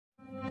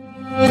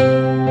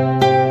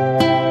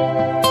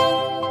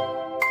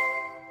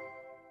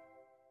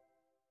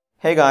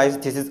Hey guys,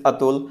 this is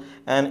Atul,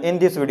 and in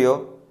this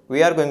video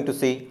we are going to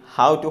see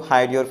how to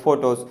hide your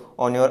photos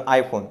on your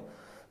iPhone.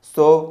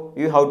 So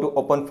you have to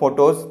open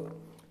photos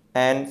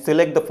and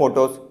select the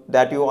photos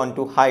that you want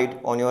to hide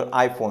on your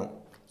iPhone.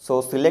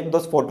 So select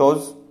those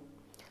photos.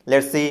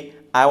 Let's see,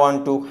 I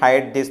want to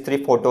hide these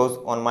three photos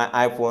on my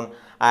iPhone.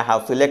 I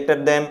have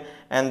selected them,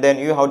 and then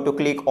you have to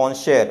click on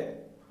share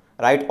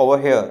right over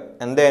here,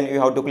 and then you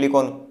have to click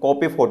on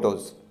copy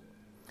photos,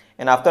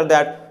 and after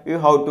that you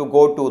have to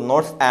go to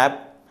notes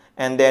app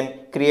and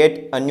then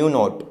create a new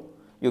note.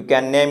 You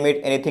can name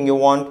it anything you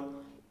want.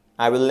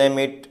 I will name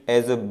it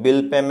as a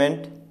bill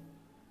payment,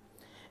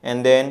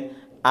 and then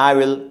I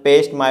will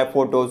paste my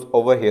photos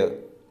over here.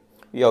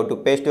 You have to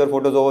paste your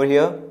photos over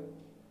here,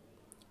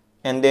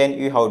 and then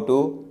you have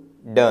to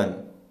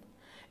done.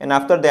 And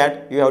after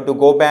that you have to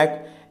go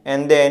back,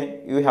 and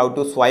then you have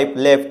to swipe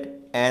left,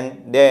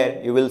 and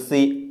there you will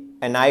see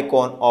an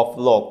icon of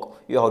lock.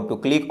 You have to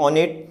click on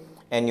it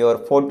and your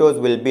photos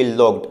will be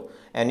locked,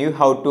 and you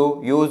have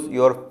to use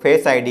your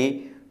face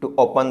ID to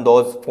open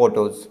those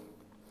photos.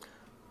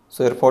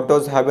 So your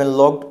photos have been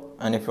locked,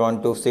 and if you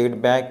want to see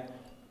it back,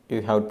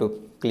 you have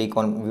to click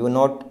on view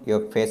note.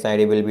 Your face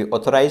ID will be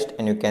authorized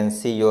and you can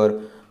see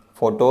your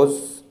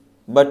photos.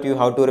 But you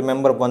have to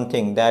remember one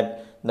thing,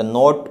 that the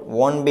note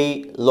won't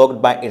be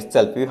locked by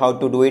itself. You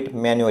have to do it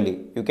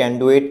manually. You can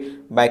do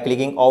it by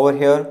clicking over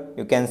here.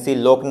 You can see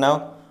lock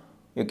now.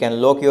 You can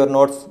lock your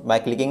notes by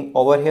clicking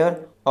over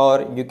here,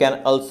 or you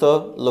can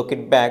also lock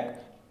it back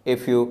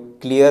if you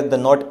clear the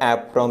note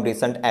app from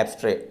recent apps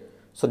tray.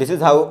 So this is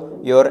how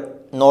your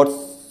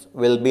notes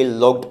will be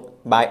locked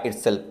by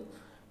itself.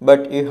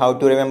 But you have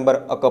to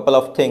remember a couple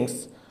of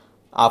things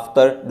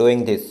after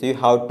doing this. You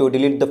have to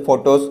delete the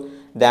photos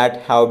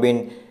that have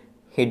been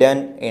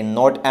hidden in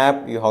note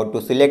app. You have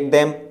to select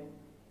them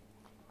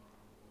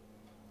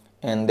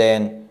and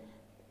then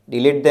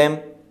delete them,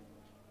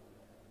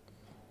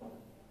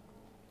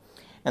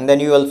 and then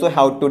you also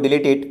have to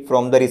delete it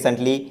from the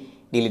recently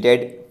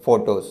deleted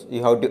photos.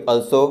 You have to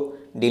also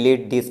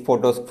delete these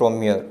photos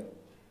from here.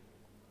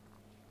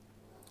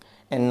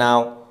 And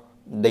now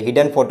the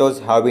hidden photos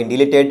have been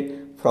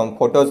deleted from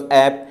Photos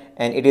app,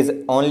 and it is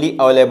only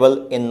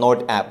available in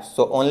Note app.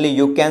 So only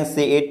you can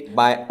see it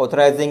by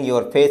authorizing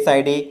your Face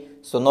ID.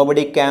 So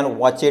nobody can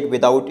watch it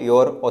without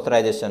your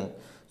authorization.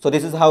 So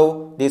this is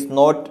how this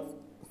Note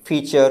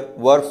feature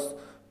works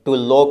to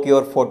lock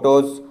your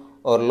photos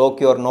or lock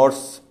your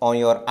notes on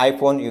your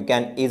iPhone. You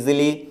can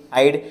easily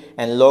hide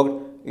and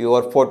lock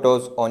your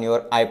photos on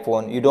your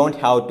iPhone. You don't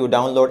have to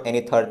download any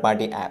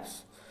third-party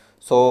apps.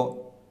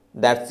 So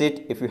that's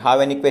it. If you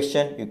have any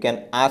question, you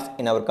can ask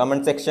in our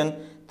comment section.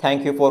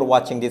 Thank you for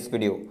watching this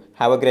video.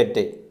 Have a great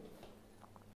day.